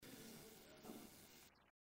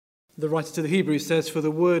The writer to the Hebrews says, "For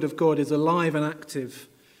the word of God is alive and active,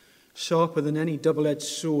 sharper than any double-edged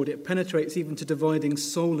sword. It penetrates even to dividing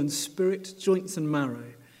soul and spirit, joints and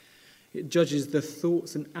marrow. It judges the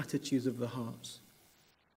thoughts and attitudes of the heart."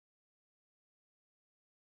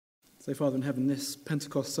 So, Father in heaven, this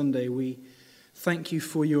Pentecost Sunday, we thank you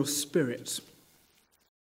for your Spirit.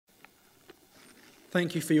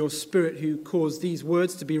 Thank you for your Spirit who caused these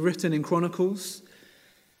words to be written in Chronicles.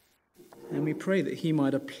 And we pray that he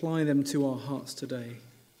might apply them to our hearts today.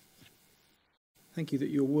 Thank you that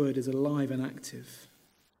your word is alive and active.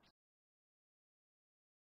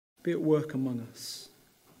 Be at work among us.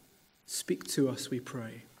 Speak to us, we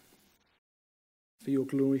pray. For your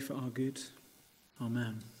glory, for our good.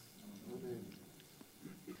 Amen.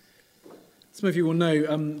 Some of you will know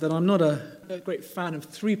that I'm not a great fan of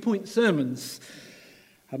three-point sermons.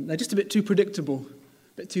 They're just a bit too predictable,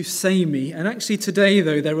 a bit too samey. And actually today,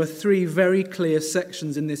 though, there are three very clear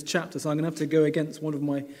sections in this chapter, so I'm going to have to go against one of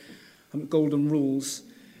my golden rules.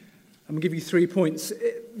 I'm going to give you 3 points.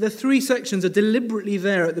 The three sections are deliberately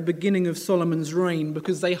there at the beginning of Solomon's reign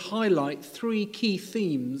because they highlight three key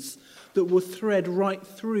themes that will thread right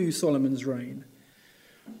through Solomon's reign.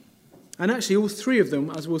 And actually all three of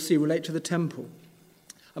them, as we'll see, relate to the temple.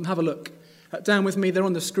 Have a look. Down with me, they're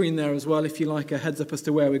on the screen there as well, if you like a heads up as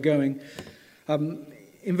to where we're going.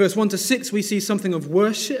 In verse 1 to 6, we see something of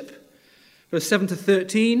worship. Verse 7 to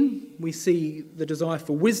 13, we see the desire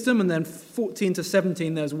for wisdom. And then 14 to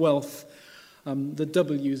 17, there's wealth. The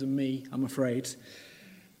W's are me, I'm afraid.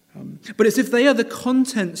 But it's if they are the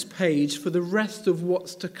contents page for the rest of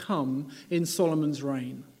what's to come in Solomon's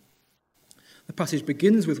reign. The passage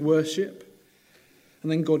begins with worship.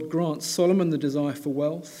 And then God grants Solomon the desire for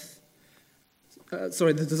wealth.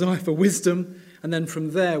 The desire for wisdom, and then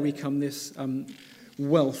from there we come this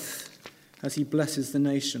wealth as he blesses the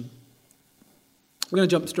nation. We're going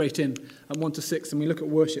to jump straight in at 1 to 6, and we look at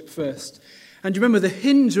worship first. And you remember the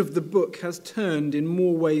hinge of the book has turned in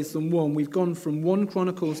more ways than one. We've gone from 1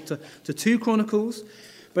 Chronicles to 2 Chronicles,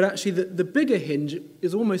 but actually the bigger hinge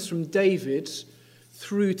is almost from David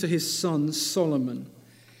through to his son Solomon.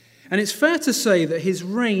 And it's fair to say that his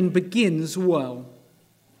reign begins well.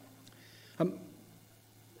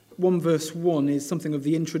 1 verse 1 is something of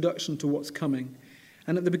the introduction to what's coming.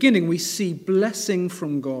 And at the beginning we see blessing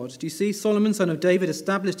from God. Do you see? Solomon, son of David,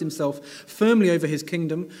 established himself firmly over his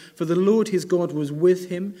kingdom, for the Lord his God was with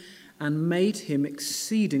him and made him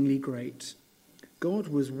exceedingly great. God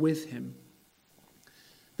was with him.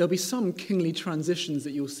 There'll be some kingly transitions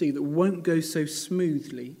that you'll see that won't go so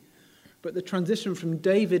smoothly, but the transition from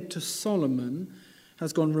David to Solomon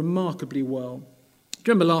has gone remarkably well.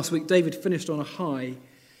 Do you remember last week David finished on a high?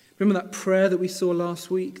 Remember that prayer that we saw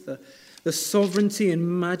last week? The sovereignty and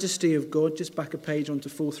majesty of God, just back a page onto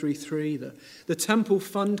 433. The temple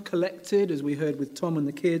fund collected, as we heard with Tom and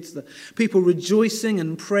the kids. The people rejoicing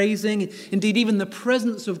and praising. Indeed, even the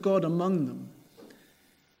presence of God among them.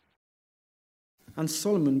 And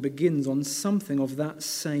Solomon begins on something of that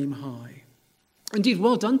same high. Indeed,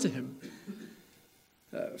 well done to him.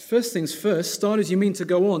 First things first, start as you mean to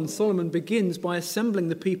go on. Solomon begins by assembling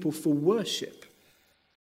the people for worship.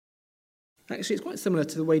 Actually, it's quite similar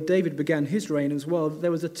to the way David began his reign as well.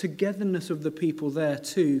 There was a togetherness of the people there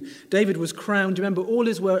too. David was crowned. Remember, all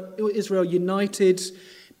Israel united,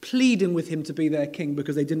 pleading with him to be their king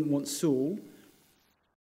because they didn't want Saul.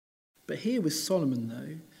 But here with Solomon,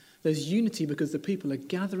 though, there's unity because the people are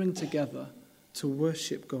gathering together to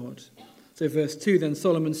worship God. So verse 2, then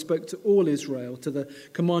Solomon spoke to all Israel, to the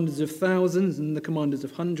commanders of thousands and the commanders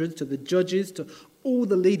of hundreds, to the judges, to all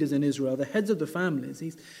the leaders in Israel, the heads of the families.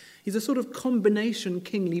 He's a sort of combination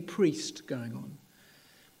kingly priest going on.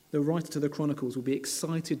 The writer to the Chronicles will be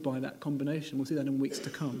excited by that combination. We'll see that in weeks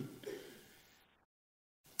to come.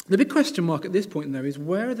 The big question mark at this point, though, is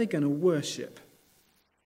where are they going to worship?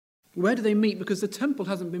 Where do they meet? Because the temple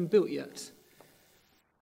hasn't been built yet.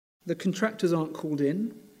 The contractors aren't called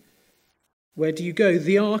in. Where do you go?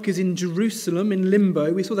 The ark is in Jerusalem, in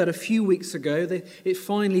limbo. We saw that a few weeks ago. It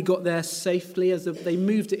finally got there safely as they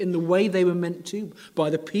moved it in the way they were meant to, by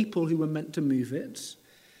the people who were meant to move it.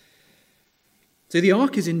 So the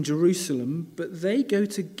ark is in Jerusalem, but they go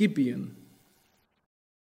to Gibeon.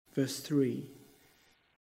 Verse 3. In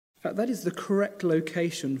fact, that is the correct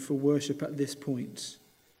location for worship at this point.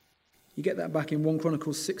 You get that back in 1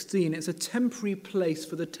 Chronicles 16. It's a temporary place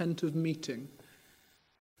for the tent of meeting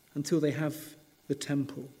until they have the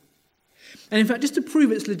temple. And in fact, just to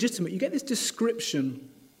prove it's legitimate, you get this description,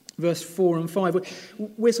 verse 4 and 5.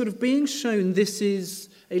 We're sort of being shown this is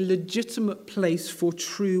a legitimate place for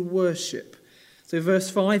true worship. So verse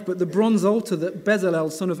 5, but the bronze altar that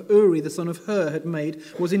Bezalel, son of Uri, the son of Hur, had made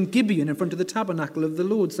was in Gibeon in front of the tabernacle of the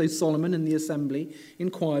Lord. So Solomon in the assembly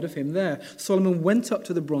inquired of him there. Solomon went up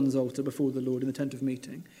to the bronze altar before the Lord in the tent of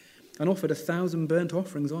meeting and offered 1,000 burnt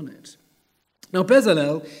offerings on it. Now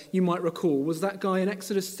Bezalel, you might recall, was that guy in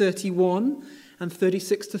Exodus 31 and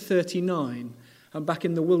 36 to 39, back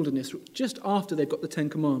in the wilderness, just after they'd got the Ten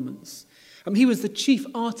Commandments. He was the chief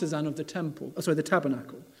artisan of the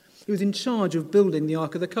tabernacle. He was in charge of building the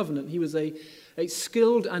Ark of the Covenant. He was a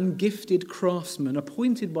skilled and gifted craftsman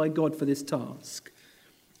appointed by God for this task.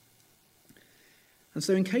 And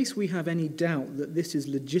so in case we have any doubt that this is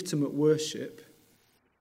legitimate worship,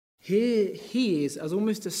 here he is as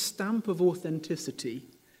almost a stamp of authenticity.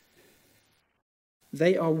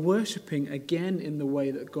 They are worshipping again in the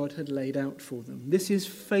way that God had laid out for them. This is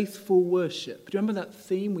faithful worship. Do you remember that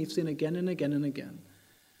theme we've seen again and again and again?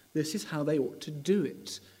 This is how they ought to do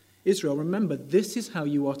it. Israel, remember, this is how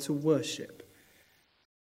you are to worship.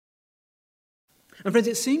 And friends,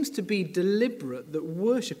 it seems to be deliberate that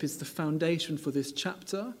worship is the foundation for this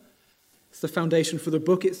chapter. It's the foundation for the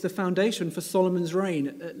book. It's the foundation for Solomon's reign,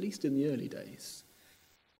 at least in the early days.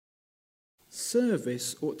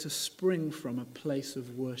 Service ought to spring from a place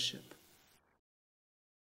of worship.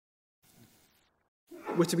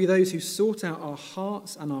 We're to be those who sort out our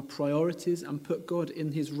hearts and our priorities and put God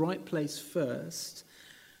in his right place first,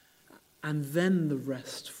 and then the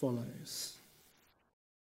rest follows.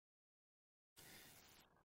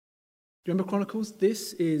 Do you remember Chronicles?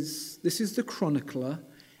 This is the chronicler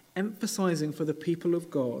emphasizing for the people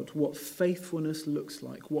of God what faithfulness looks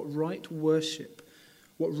like, what right worship,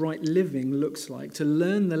 what right living looks like, to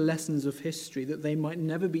learn the lessons of history that they might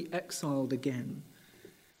never be exiled again.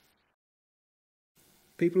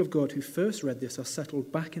 People of God who first read this are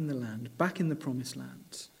settled back in the land, back in the promised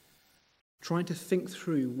land, trying to think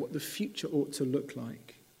through what the future ought to look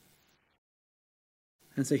like.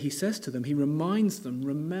 And so he says to them, he reminds them,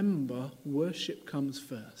 remember, worship comes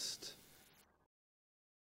first.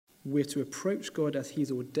 We're to approach God as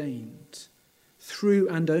he's ordained, through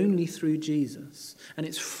and only through Jesus. And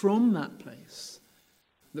it's from that place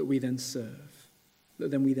that we then serve,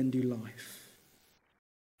 that we then do life.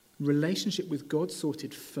 Relationship with God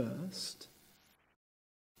sorted first,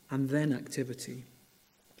 and then activity.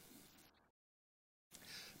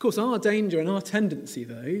 Of course, our danger and our tendency,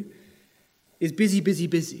 though, is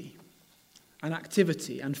busy, and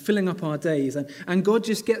activity, and filling up our days. And God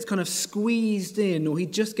just gets kind of squeezed in, or he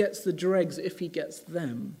just gets the dregs if he gets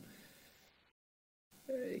them.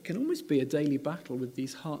 It can almost be a daily battle with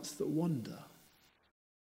these hearts that wander.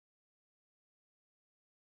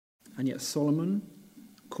 And yet Solomon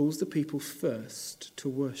calls the people first to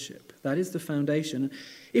worship. That is the foundation.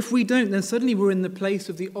 If we don't, then suddenly we're in the place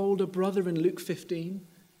of the older brother in Luke 15.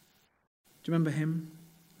 Do you remember him?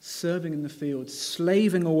 Serving in the field,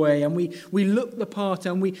 slaving away, and we look the part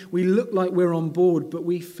and we look like we're on board, but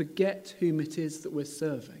we forget whom it is that we're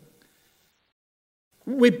serving.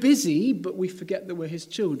 We're busy, but we forget that we're his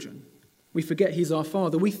children. We forget he's our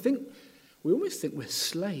father. We almost think we're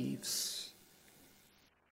slaves.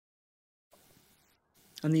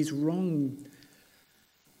 And these wrong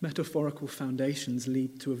metaphorical foundations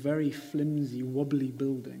lead to a very flimsy, wobbly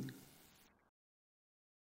building.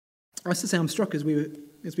 I have to say I'm struck as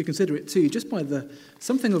we consider it too, just by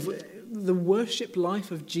something of the worship life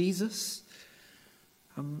of Jesus.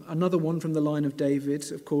 Another one from the line of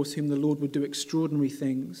David, of course, whom the Lord would do extraordinary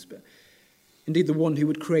things. But indeed, the one who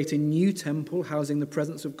would create a new temple housing the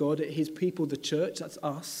presence of God, his people, the church, that's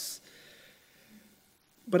us.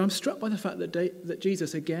 But I'm struck by the fact that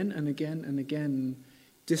Jesus again and again and again,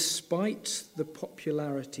 despite the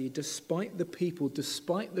popularity, despite the people,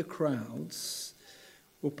 despite the crowds,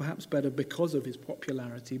 or perhaps better, because of his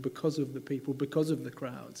popularity, because of the people, because of the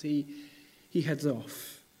crowds, he heads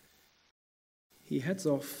off. He heads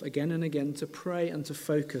off again and again to pray and to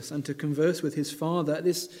focus and to converse with his Father.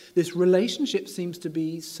 This relationship seems to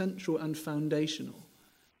be central and foundational.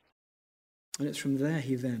 And it's from there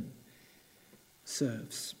he then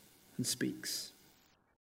serves and speaks.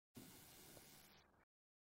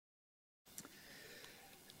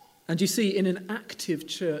 And you see, in an active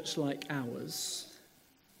church like ours,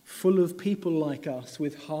 full of people like us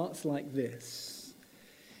with hearts like this,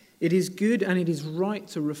 it is good and it is right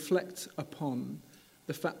to reflect upon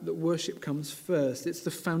the fact that worship comes first. It's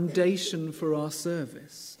the foundation for our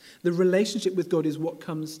service. The relationship with God is what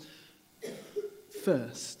comes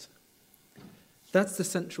first. That's the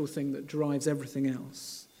central thing that drives everything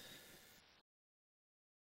else.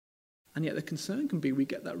 And yet the concern can be we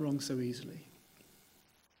get that wrong so easily.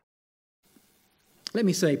 Let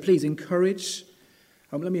me say, please encourage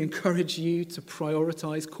Let me encourage you to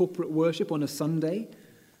prioritize corporate worship on a Sunday.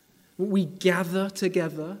 We gather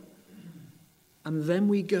together and then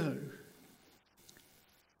we go.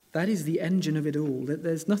 That is the engine of it all.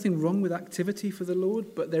 There's nothing wrong with activity for the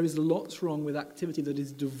Lord, but there is lots wrong with activity that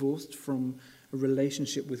is divorced from a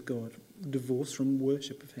relationship with God, divorced from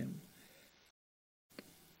worship of him.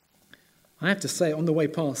 I have to say, on the way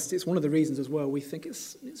past, it's one of the reasons as well we think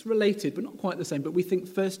it's related, but not quite the same, but we think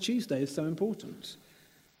First Tuesday is so important.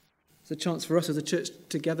 It's a chance for us as a church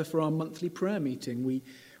together for our monthly prayer meeting. We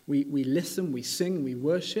listen, we sing, we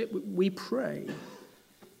worship, we pray.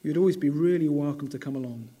 You'd always be really welcome to come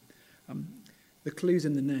along. The clue's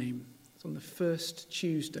in the name. It's on the first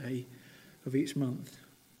Tuesday of each month.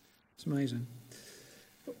 It's amazing.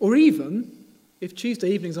 Or even, if Tuesday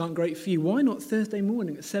evenings aren't great for you, why not Thursday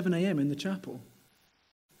morning at 7 a.m. in the chapel?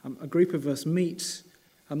 A group of us meet.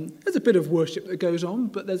 There's a bit of worship that goes on,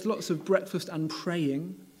 but there's lots of breakfast and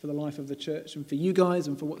praying for the life of the church and for you guys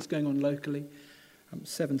and for what's going on locally.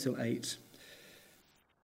 7 till 8.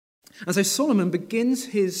 And so Solomon begins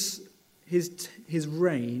his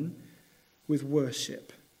reign with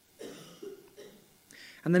worship.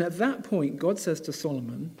 And then at that point, God says to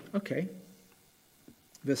Solomon, okay,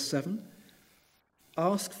 verse 7,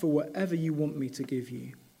 ask for whatever you want me to give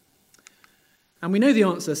you. And we know the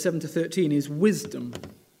answer, 7 to 13, is wisdom.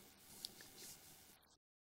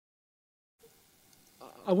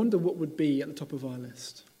 I wonder what would be at the top of our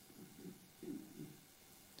list.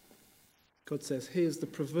 God says, here's the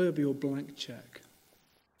proverbial blank check.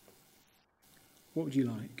 What would you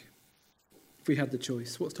like? If we had the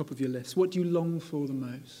choice, what's top of your list? What do you long for the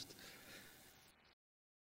most?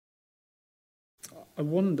 I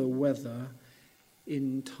wonder whether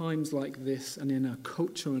in times like this and in a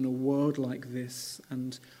culture and a world like this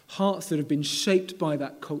and hearts that have been shaped by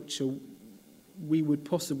that culture, we would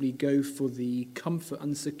possibly go for the comfort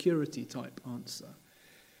and security type answer.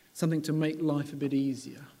 Something to make life a bit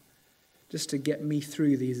easier. Just to get me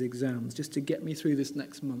through these exams, just to get me through this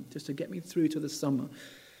next month, just to get me through to the summer,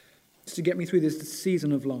 just to get me through this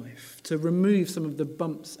season of life, to remove some of the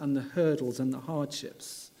bumps and the hurdles and the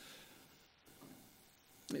hardships.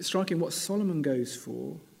 It's striking what Solomon goes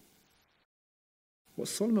for. What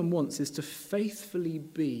Solomon wants is to faithfully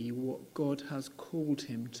be what God has called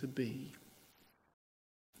him to be.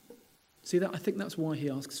 See that? I think that's why he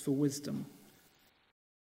asks for wisdom.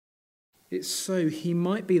 It's so he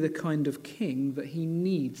might be the kind of king that he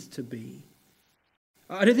needs to be.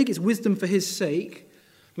 I don't think it's wisdom for his sake.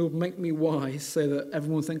 Lord, make me wise so that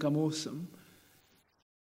everyone will think I'm awesome.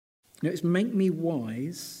 No, it's make me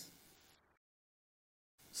wise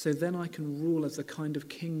so then I can rule as the kind of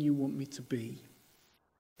king you want me to be.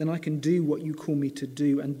 Then I can do what you call me to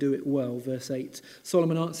do and do it well. Verse 8,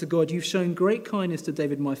 Solomon answered God, you've shown great kindness to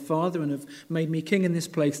David my father and have made me king in this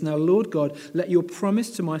place. Now, Lord God, let your promise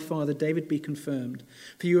to my father David be confirmed.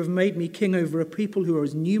 For you have made me king over a people who are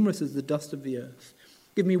as numerous as the dust of the earth.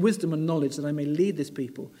 Give me wisdom and knowledge that I may lead this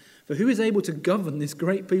people. For who is able to govern this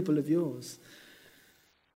great people of yours?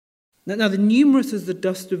 Now the numerous as the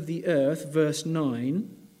dust of the earth, verse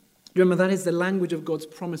 9. Remember, that is the language of God's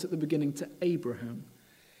promise at the beginning to Abraham.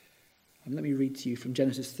 And let me read to you from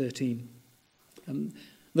Genesis 13.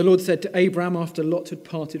 The Lord said to Abraham after Lot had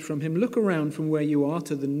parted from him, look around from where you are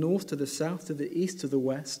to the north, to the south, to the east, to the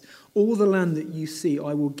west. All the land that you see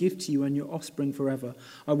I will give to you and your offspring forever.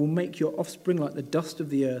 I will make your offspring like the dust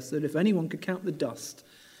of the earth, so that if anyone could count the dust,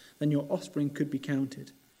 then your offspring could be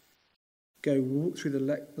counted. Go, walk through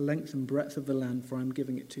the length and breadth of the land, for I am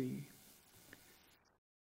giving it to you.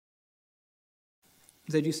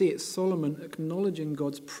 So do you see, it's Solomon acknowledging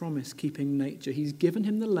God's promise-keeping nature. He's given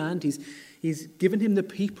him the land, he's given him the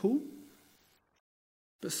people,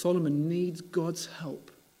 but Solomon needs God's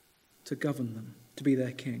help to govern them, to be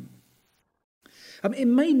their king. It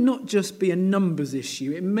may not just be a numbers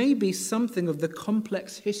issue, it may be something of the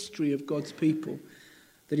complex history of God's people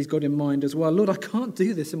that he's got in mind as well. Lord, I can't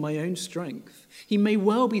do this in my own strength. He may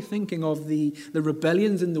well be thinking of the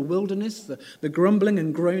rebellions in the wilderness, the grumbling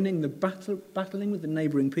and groaning, the battling with the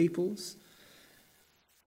neighbouring peoples.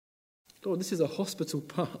 Lord, this is a hospital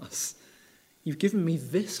pass. You've given me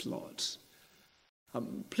this lot.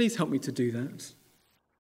 Please help me to do that.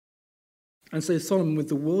 And so Solomon, with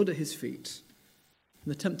the world at his feet, and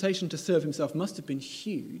the temptation to serve himself must have been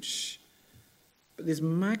huge. But this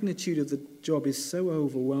magnitude of the job is so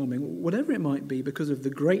overwhelming, whatever it might be, because of the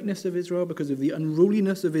greatness of Israel, because of the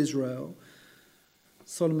unruliness of Israel,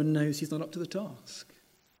 Solomon knows he's not up to the task.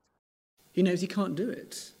 He knows he can't do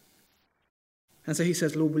it. And so he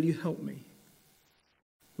says, Lord, will you help me?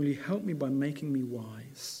 Will you help me by making me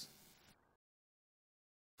wise?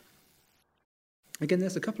 Again,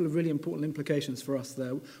 there's a couple of really important implications for us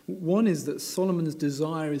there. One is that Solomon's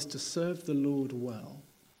desire is to serve the Lord well.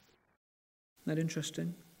 Isn't that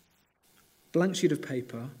interesting? Blank sheet of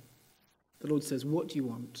paper. The Lord says, what do you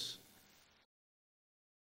want?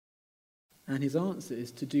 And his answer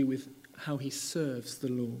is to do with how he serves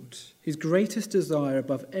the Lord. His greatest desire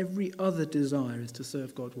above every other desire is to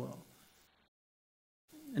serve God well.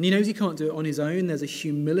 And he knows he can't do it on his own. There's a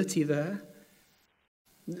humility there.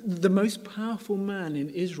 The most powerful man in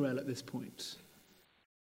Israel at this point.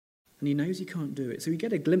 And he knows he can't do it. So we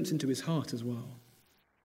get a glimpse into his heart as well.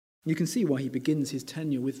 You can see why he begins his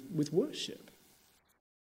tenure with worship.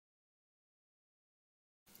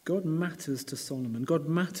 God matters to Solomon. God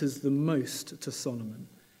matters the most to Solomon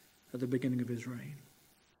at the beginning of his reign.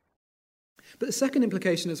 But the second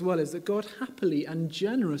implication as well is that God happily and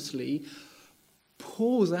generously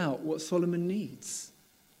pours out what Solomon needs,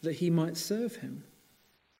 that he might serve him.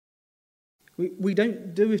 We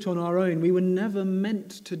don't do it on our own. We were never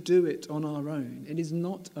meant to do it on our own. It is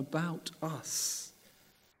not about us.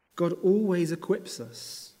 God always equips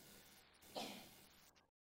us.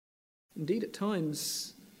 Indeed, at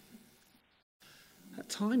times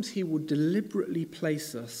he will deliberately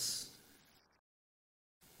place us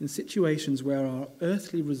in situations where our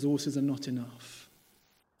earthly resources are not enough,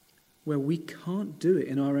 where we can't do it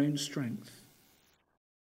in our own strength.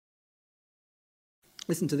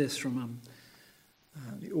 Listen to this from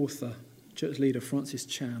the author, church leader Francis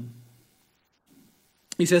Chan.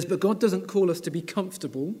 He says, "But God doesn't call us to be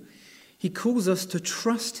comfortable. He calls us to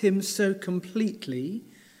trust him so completely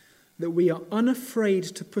that we are unafraid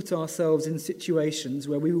to put ourselves in situations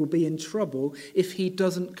where we will be in trouble if he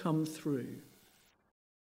doesn't come through."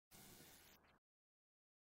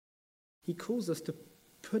 He calls us to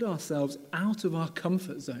put ourselves out of our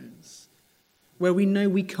comfort zones, where we know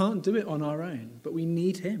we can't do it on our own, but we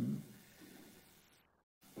need him.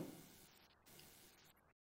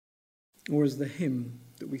 Or as the hymn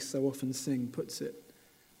that we so often sing puts it,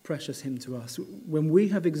 precious hymn to us, when we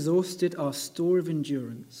have exhausted our store of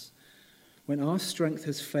endurance, when our strength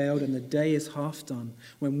has failed and the day is half done,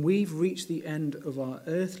 when we've reached the end of our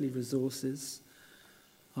earthly resources,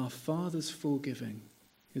 our Father's full giving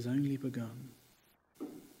is only begun.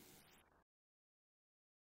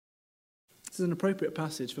 This is an appropriate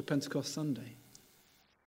passage for Pentecost Sunday.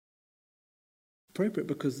 Appropriate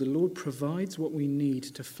because the Lord provides what we need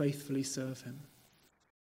to faithfully serve him.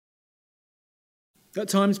 At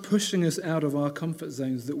times pushing us out of our comfort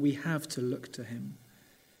zones that we have to look to him.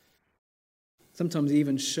 Sometimes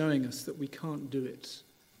even showing us that we can't do it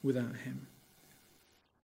without him.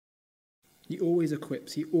 He always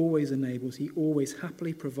equips, he always enables, he always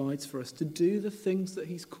happily provides for us to do the things that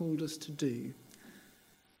he's called us to do.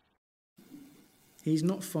 He's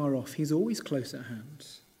not far off, he's always close at hand.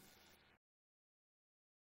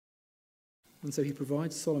 And so he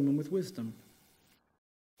provides Solomon with wisdom.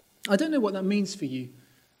 I don't know what that means for you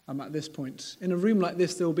at this point. In a room like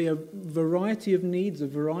this, there will be a variety of needs, a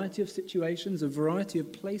variety of situations, a variety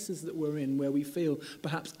of places that we're in where we feel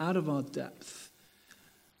perhaps out of our depth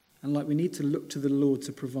and like we need to look to the Lord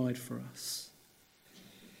to provide for us.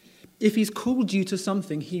 If he's called you to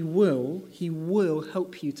something, he will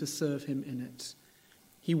help you to serve him in it.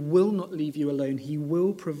 He will not leave you alone. He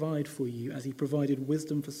will provide for you as he provided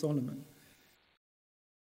wisdom for Solomon.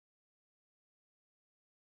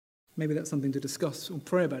 Maybe that's something to discuss or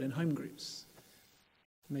pray about in home groups.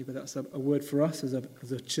 Maybe that's a word for us as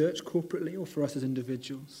a church corporately or for us as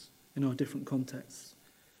individuals in our different contexts.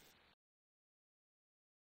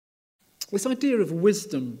 This idea of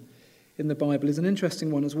wisdom in the Bible is an interesting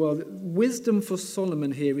one as well. Wisdom for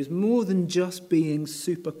Solomon here is more than just being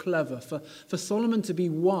super clever. For Solomon to be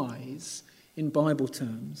wise in Bible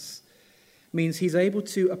terms means he's able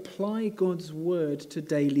to apply God's word to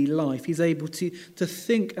daily life. He's able to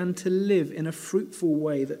think and to live in a fruitful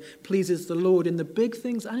way that pleases the Lord in the big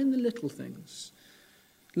things and in the little things,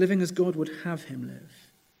 living as God would have him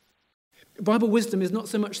live. Bible wisdom is not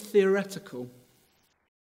so much theoretical,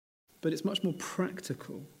 but it's much more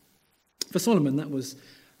practical. For Solomon, that was,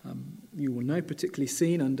 you will know, particularly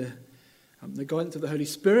seen under the guidance of the Holy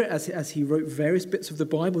Spirit as he wrote various bits of the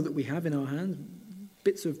Bible that we have in our hands,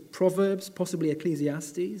 bits of Proverbs, possibly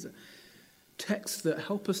Ecclesiastes, texts that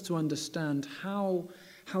help us to understand how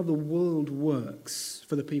the world works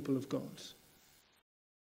for the people of God.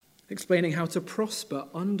 Explaining how to prosper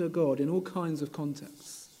under God in all kinds of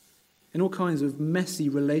contexts, in all kinds of messy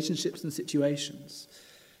relationships and situations,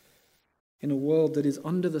 in a world that is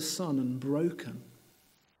under the sun and broken,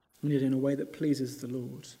 and yet in a way that pleases the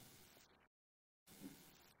Lord.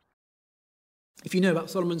 If you know about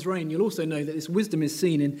Solomon's reign, you'll also know that this wisdom is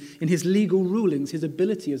seen in his legal rulings, his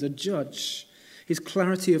ability as a judge, his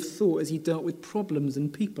clarity of thought as he dealt with problems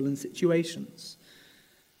and people and situations.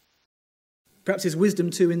 Perhaps his wisdom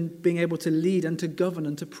too in being able to lead and to govern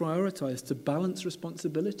and to prioritize, to balance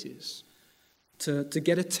responsibilities, to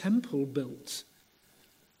get a temple built.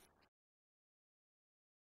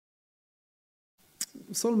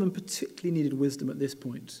 Solomon particularly needed wisdom at this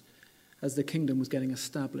point as the kingdom was getting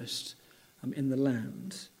established in the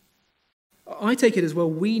land. I take it as well,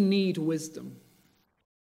 we need wisdom.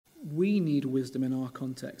 We need wisdom in our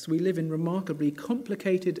context. We live in remarkably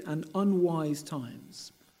complicated and unwise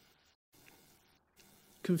times.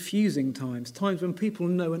 Confusing times, times when people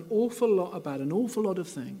know an awful lot about an awful lot of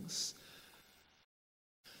things,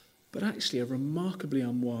 but actually are remarkably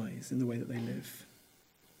unwise in the way that they live.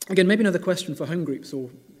 Again, maybe another question for home groups or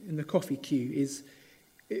in the coffee queue is,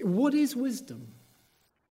 what is wisdom?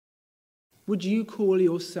 Would you call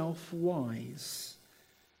yourself wise?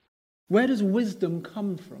 Where does wisdom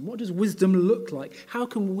come from? What does wisdom look like? How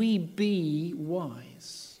can we be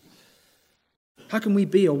wise? How can we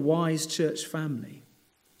be a wise church family?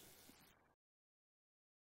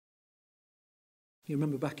 You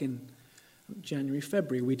remember back in January,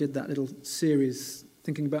 February, we did that little series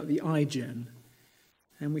thinking about the iGen.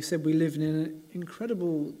 And we said we live in an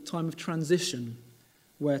incredible time of transition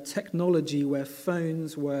where technology, where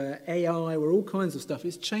phones, where AI, where all kinds of stuff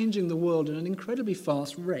is changing the world at an incredibly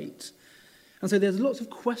fast rate. And so there's lots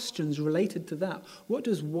of questions related to that. What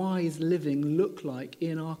does wise living look like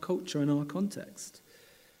in our culture and our context?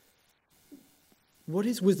 What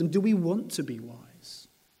is wisdom? Do we want to be wise?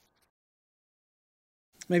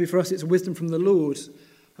 Maybe for us it's wisdom from the Lord,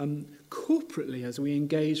 corporately as we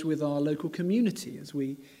engage with our local community, as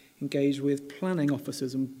we engage with planning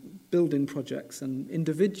officers and building projects and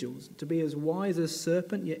individuals, to be as wise as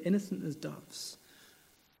serpent yet innocent as doves.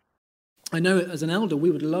 I know as an elder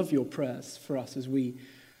we would love your prayers for us as we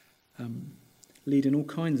lead in all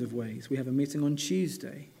kinds of ways. We have a meeting on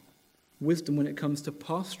Tuesday. Wisdom when it comes to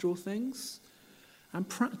pastoral things and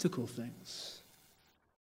practical things.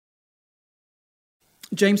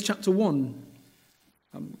 James chapter 1,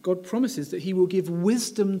 God promises that he will give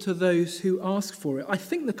wisdom to those who ask for it. I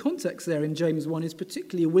think the context there in James 1 is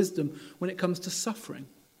particularly wisdom when it comes to suffering.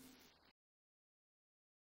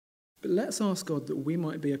 But let's ask God that we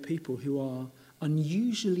might be a people who are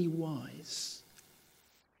unusually wise,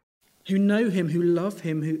 who know him, who love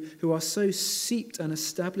him, who are so seeped and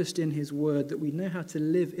established in his word that we know how to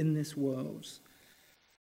live in this world.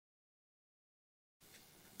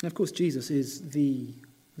 And of course, Jesus is the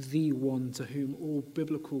one to whom all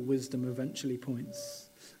biblical wisdom eventually points.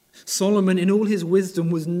 Solomon, in all his wisdom,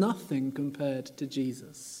 was nothing compared to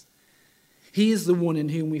Jesus. He is the one in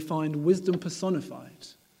whom we find wisdom personified.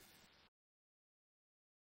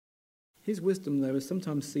 His wisdom, though, is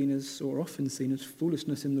sometimes seen as, or often seen as,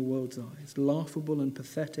 foolishness in the world's eyes, laughable and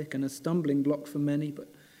pathetic and a stumbling block for many, but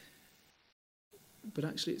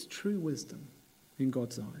actually it's true wisdom in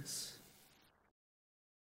God's eyes.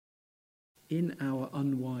 In our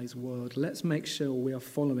unwise world, let's make sure we are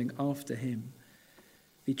following after him,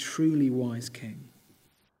 the truly wise king,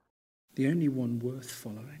 the only one worth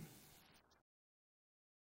following.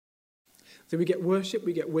 So we get worship,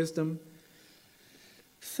 we get wisdom.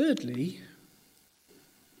 Thirdly,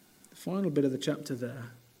 the final bit of the chapter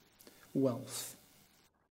there, wealth.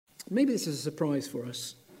 Maybe this is a surprise for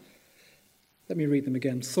us. Let me read them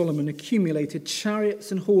again. Solomon accumulated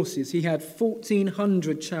chariots and horses. He had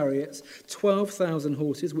 1,400 chariots, 12,000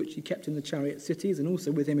 horses, which he kept in the chariot cities and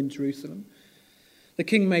also with him in Jerusalem. The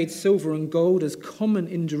king made silver and gold as common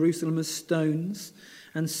in Jerusalem as stones,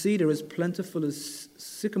 and cedar as plentiful as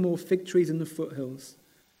sycamore fig trees in the foothills.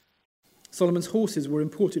 Solomon's horses were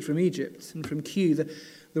imported from Egypt and from Kew.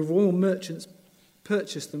 The royal merchants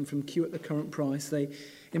purchased them from Kew at the current price. They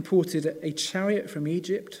imported a chariot from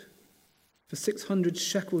Egypt for 600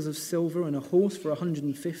 shekels of silver and a horse for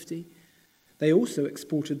 150. They also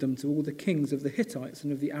exported them to all the kings of the Hittites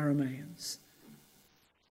and of the Arameans.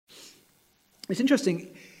 It's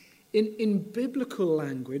interesting, in biblical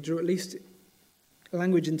language, or at least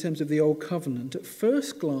language in terms of the Old Covenant, at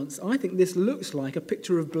first glance, I think this looks like a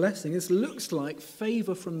picture of blessing. This looks like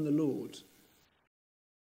favour from the Lord.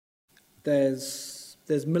 There's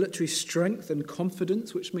military strength and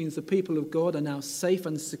confidence, which means the people of God are now safe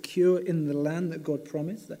and secure in the land that God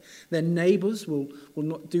promised. That their neighbours will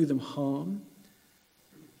not do them harm.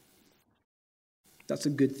 That's a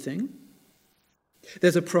good thing.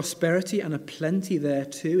 There's a prosperity and a plenty there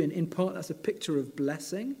too. In part, that's a picture of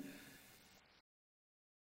blessing.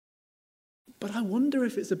 But I wonder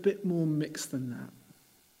if it's a bit more mixed than that.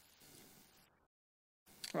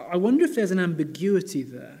 I wonder if there's an ambiguity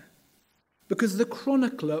there, because the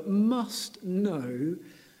chronicler must know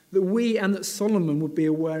that we and that Solomon would be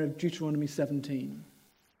aware of Deuteronomy 17.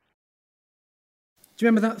 Do you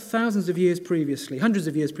remember that? Hundreds of years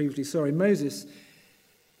previously, Moses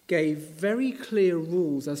gave very clear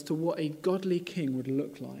rules as to what a godly king would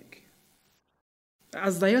look like.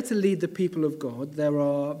 As they are to lead the people of God, there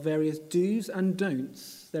are various do's and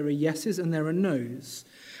don'ts. There are yeses and there are no's.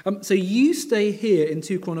 So you stay here in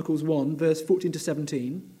 2 Chronicles 1, verse 14 to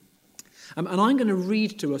 17. And I'm going to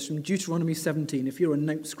read to us from Deuteronomy 17, if you're a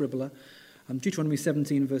note scribbler. Deuteronomy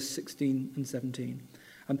 17, verse 16 and 17.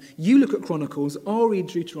 You look at Chronicles, I'll read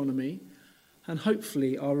Deuteronomy, and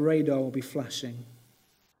hopefully our radar will be flashing.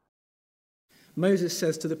 Moses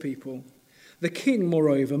says to the people, "The king,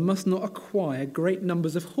 moreover, must not acquire great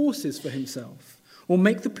numbers of horses for himself, or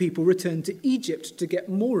make the people return to Egypt to get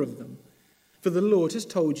more of them. For the Lord has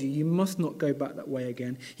told you, you must not go back that way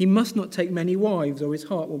again. He must not take many wives, or his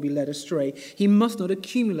heart will be led astray. He must not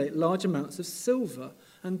accumulate large amounts of silver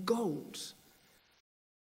and gold."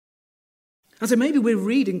 And so maybe we're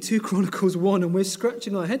reading 2 Chronicles 1 and we're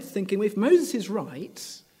scratching our heads thinking, well, if Moses is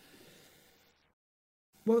right,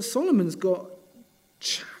 well, Solomon's got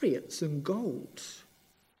chariots and gold.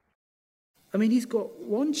 I mean, he's got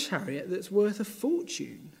one chariot that's worth a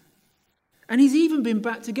fortune. And he's even been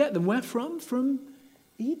back to get them. Where from? From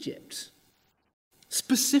Egypt.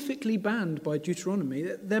 Specifically banned by Deuteronomy.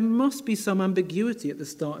 There must be some ambiguity at the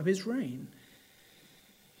start of his reign.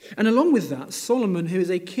 And along with that, Solomon, who is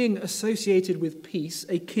a king associated with peace,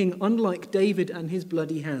 a king unlike David and his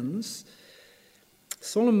bloody hands,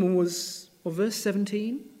 Solomon was, verse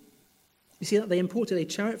 17, you see that they imported a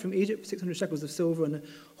chariot from Egypt for 600 shekels of silver and a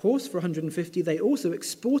horse for 150. They also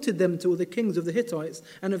exported them to all the kings of the Hittites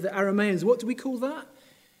and of the Arameans. What do we call that?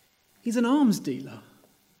 He's an arms dealer.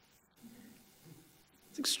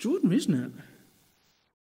 It's extraordinary, isn't it?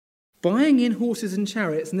 Buying in horses and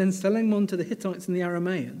chariots and then selling them on to the Hittites and the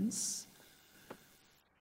Arameans.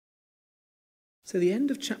 So the end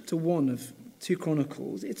of chapter 1 of 2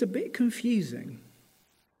 Chronicles, it's a bit confusing.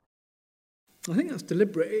 I think that's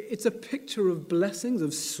deliberate. It's a picture of blessings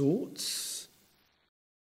of sorts.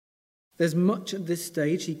 There's much at this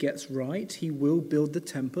stage he gets right. He will build the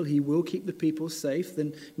temple. He will keep the people safe.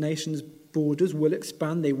 The nation's borders will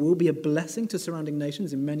expand. They will be a blessing to surrounding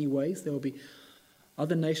nations in many ways. There will be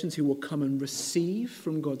other nations who will come and receive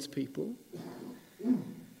from God's people.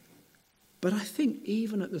 But I think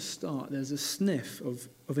even at the start, there's a sniff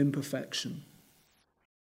of imperfection,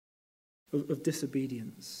 of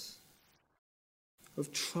disobedience,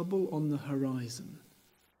 of trouble on the horizon.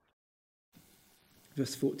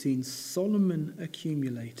 Verse 14, Solomon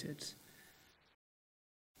accumulated.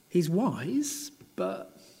 He's wise,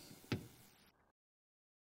 but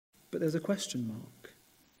there's a question mark.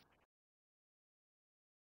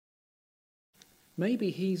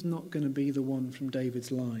 Maybe he's not going to be the one from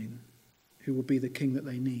David's line who will be the king that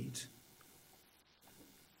they need.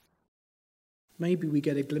 Maybe we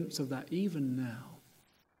get a glimpse of that even now,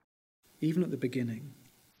 even at the beginning.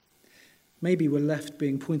 Maybe we're left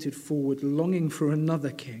being pointed forward, longing for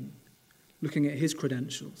another king, looking at his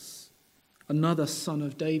credentials, another son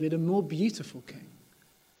of David, a more beautiful king,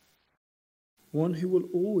 one who will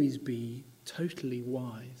always be totally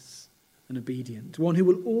wise and obedient, one who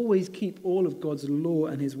will always keep all of God's law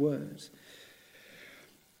and his word.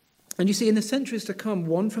 And you see, in the centuries to come,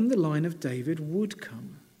 one from the line of David would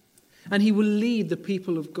come, and he will lead the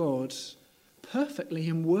people of God perfectly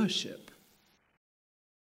in worship.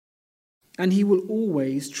 And he will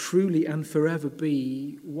always, truly and forever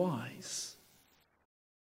be wise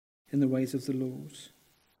in the ways of the Lord.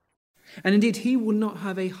 And indeed, he will not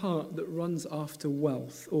have a heart that runs after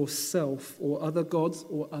wealth or self or other gods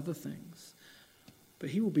or other things. But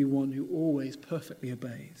he will be one who always perfectly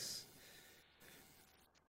obeys.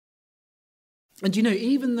 And you know,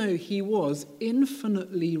 even though he was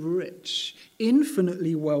infinitely rich,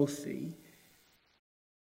 infinitely wealthy,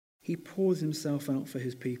 he pours himself out for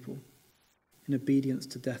his people in obedience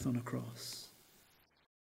to death on a cross.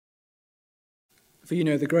 For you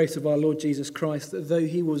know the grace of our Lord Jesus Christ, that though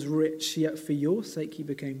he was rich, yet for your sake he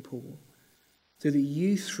became poor, so that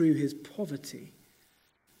you through his poverty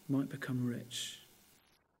might become rich.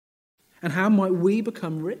 And how might we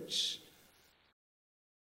become rich?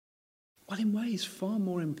 Well, in ways far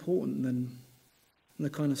more important than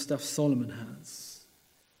the kind of stuff Solomon has,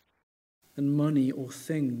 than money or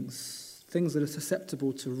things that are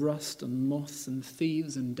susceptible to rust and moths and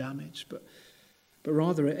thieves and damage, but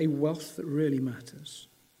rather a wealth that really matters.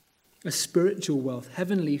 A spiritual wealth,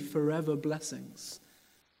 heavenly forever blessings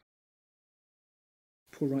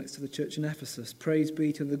Paul writes to the church in Ephesus, "Praise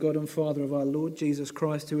be to the God and Father of our Lord Jesus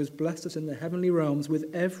Christ, who has blessed us in the heavenly realms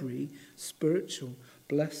with every spiritual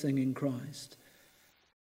blessing in Christ."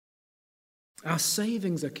 Our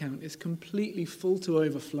savings account is completely full to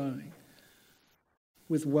overflowing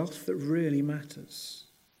with wealth that really matters.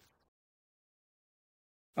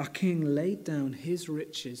 Our King laid down his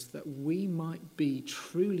riches that we might be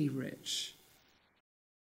truly rich.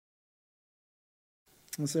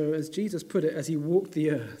 And so, as Jesus put it, as he walked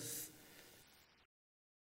the earth,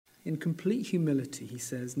 in complete humility, he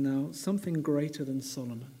says, "Now something greater than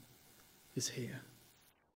Solomon is here."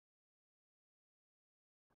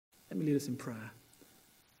 Let me lead us in prayer.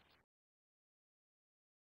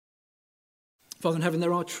 Father in heaven,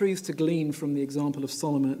 there are truths to glean from the example of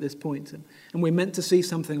Solomon at this point, and we're meant to see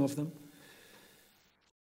something of them.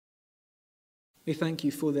 We thank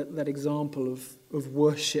you for that example of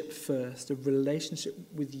worship first, of relationship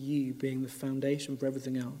with you being the foundation for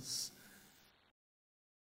everything else.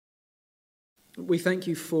 We thank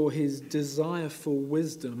you for his desire for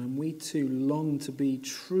wisdom, and we too long to be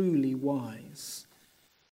truly wise.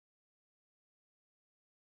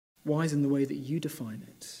 Wise in the way that you define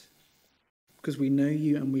it. Because we know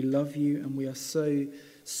you and we love you, and we are so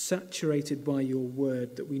saturated by your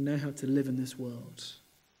word that we know how to live in this world.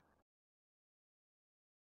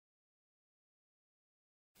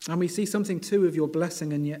 And we see something too of your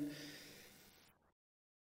blessing, and yet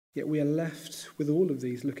we are left with all of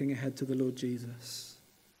these looking ahead to the Lord Jesus.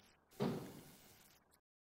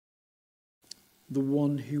 The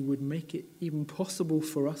one who would make it even possible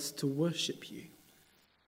for us to worship you.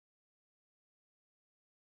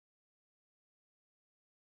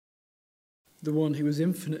 The one who was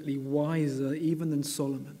infinitely wiser even than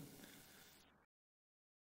Solomon.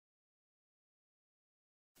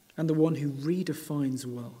 And the one who redefines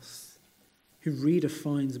wealth, who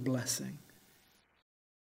redefines blessing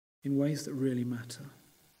in ways that really matter.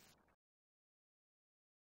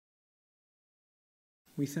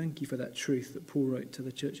 We thank you for that truth that Paul wrote to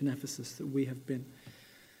the church in Ephesus, that we have been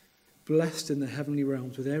blessed in the heavenly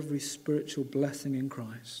realms with every spiritual blessing in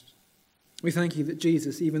Christ. We thank you that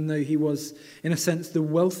Jesus, even though he was, in a sense, the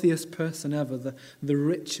wealthiest person ever, the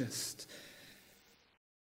richest,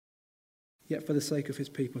 yet for the sake of his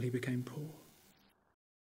people he became poor,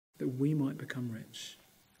 that we might become rich.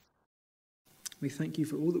 We thank you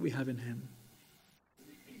for all that we have in him.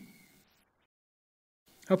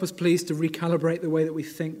 Help us, please, to recalibrate the way that we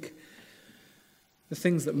think, the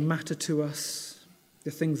things that matter to us,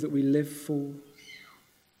 the things that we live for.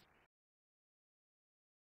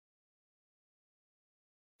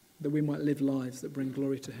 That we might live lives that bring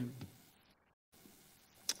glory to him.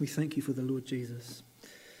 We thank you for the Lord Jesus,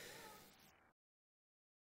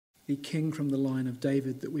 the King from the line of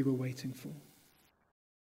David that we were waiting for.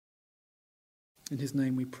 In his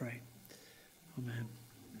name we pray. Amen.